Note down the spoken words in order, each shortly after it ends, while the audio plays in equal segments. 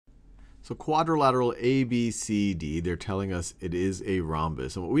So quadrilateral ABCD, they're telling us it is a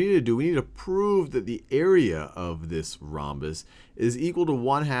rhombus. And what we need to do, we need to prove that the area of this rhombus is equal to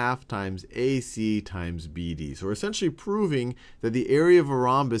 1/2 times AC times BD. So we're essentially proving that the area of a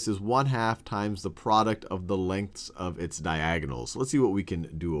rhombus is 1/2 times the product of the lengths of its diagonals. So let's see what we can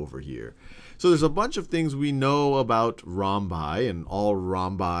do over here. So there's a bunch of things we know about rhombi, and all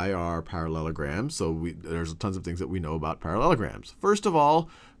rhombi are parallelograms. So there's tons of things that we know about parallelograms. First of all,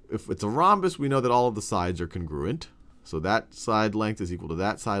 if it's a rhombus, we know that all of the sides are congruent. So that side length is equal to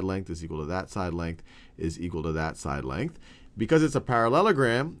that side length is equal to that side length is equal to that side length. Because it's a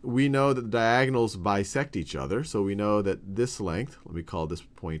parallelogram, we know that the diagonals bisect each other. So we know that this length, let me call this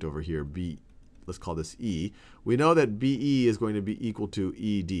point over here B, let's call this E. We know that BE is going to be equal to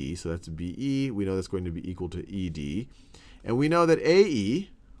ED. So that's BE. We know that's going to be equal to ED. And we know that AE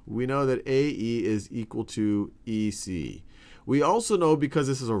is equal to EC. We also know, because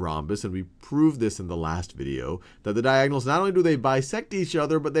this is a rhombus, and we proved this in the last video, that the diagonals, not only do they bisect each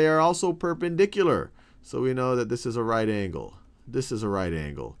other, but they are also perpendicular. So we know that this is a right angle. This is a right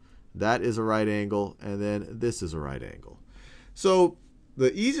angle. That is a right angle. And then this is a right angle. So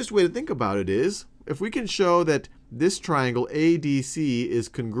the easiest way to think about it is, if we can show that this triangle ADC is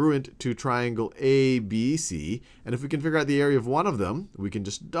congruent to triangle ABC, and if we can figure out the area of one of them, we can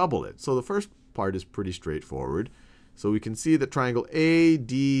just double it. So the first part is pretty straightforward. So we can see that triangle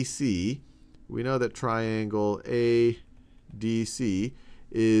ADC, we know that triangle ADC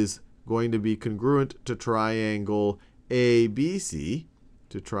is going to be congruent to triangle ABC,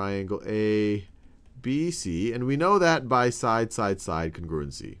 and we know that by side, side, side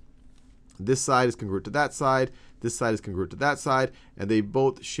congruency. This side is congruent to that side, this side is congruent to that side, and they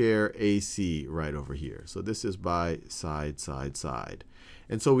both share AC right over here. So this is by side, side, side.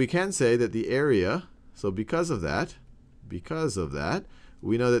 And so we can say that the area, so because of that,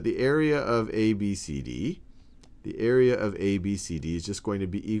 we know that the area of ABCD, is just going to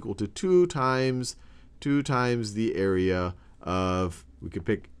be equal to 2 times the area of, we could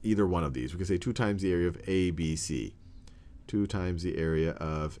pick either one of these. We could say 2 times the area of ABC. 2 times the area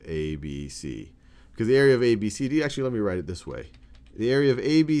of ABC. Because the area of ABCD, actually let me write it this way. The area of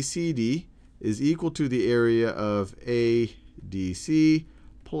ABCD is equal to the area of ADC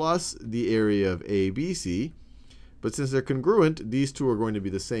plus the area of ABC. But since they're congruent, these two are going to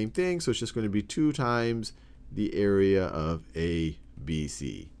be the same thing. So it's just going to be 2 times the area of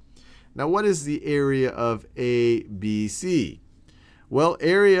ABC. Now what is the area of ABC? Well,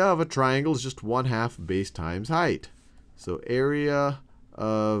 area of a triangle is just 1/2 base times height. So area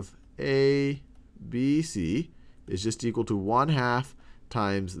of ABC is just equal to 1/2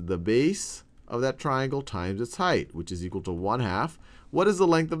 times the base of that triangle times its height, which is equal to 1/2. What is the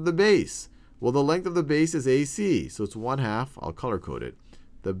length of the base? Well, the length of the base is AC, so it's 1/2. I'll color code it.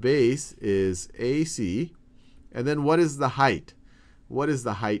 The base is AC. And then what is the height? What is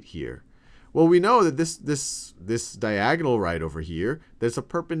the height here? Well, we know that this diagonal right over here, there's a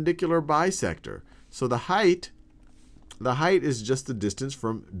perpendicular bisector. So the height is just the distance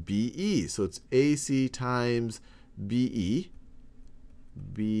from BE. So it's AC times BE.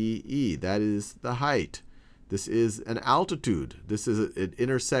 BE, that is the height. This is an altitude. It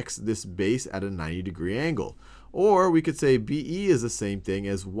intersects this base at a 90-degree angle. Or we could say BE is the same thing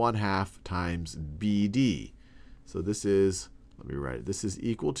as 1/2 times BD. So this is, let me write it, this is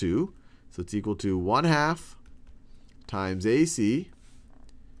equal to, so it's equal to 1/2 times AC.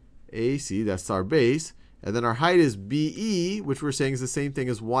 AC, that's our base. And then our height is BE, which we're saying is the same thing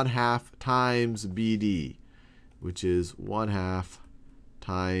as 1/2 times BD, which is 1/2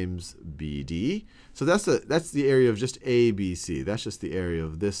 times BD. So that's the area of just ABC. That's just the area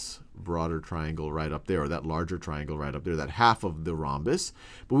of this broader triangle right up there, or that larger triangle right up there, that half of the rhombus.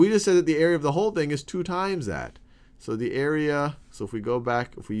 But we just said that the area of the whole thing is 2 times that. So the area, so if we go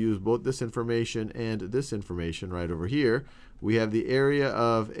back, if we use both this information and this information right over here, we have the area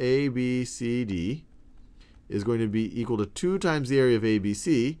of ABCD is going to be equal to 2 times the area of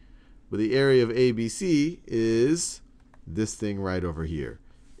ABC, but the area of ABC is this thing right over here.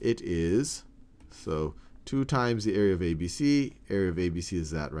 It is, so 2 times the area of ABC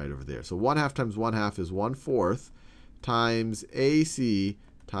is that right over there. So 1/2 times 1/2 is 1/4 times AC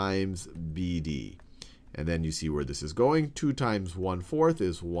times BD. And then you see where this is going. 2 times 1/4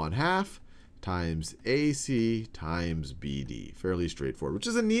 is 1/2 times AC times BD. Fairly straightforward, which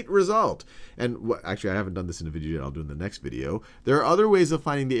is a neat result. And actually, I haven't done this in a video yet. I'll do it in the next video. There are other ways of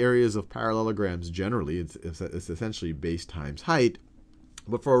finding the areas of parallelograms generally. It's essentially base times height.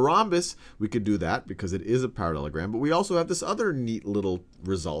 But for a rhombus, we could do that because it is a parallelogram. But we also have this other neat little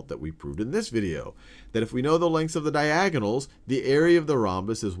result that we proved in this video, that if we know the lengths of the diagonals, the area of the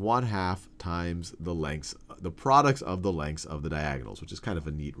rhombus is 1/2 times the products of the lengths of the diagonals, which is kind of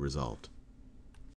a neat result.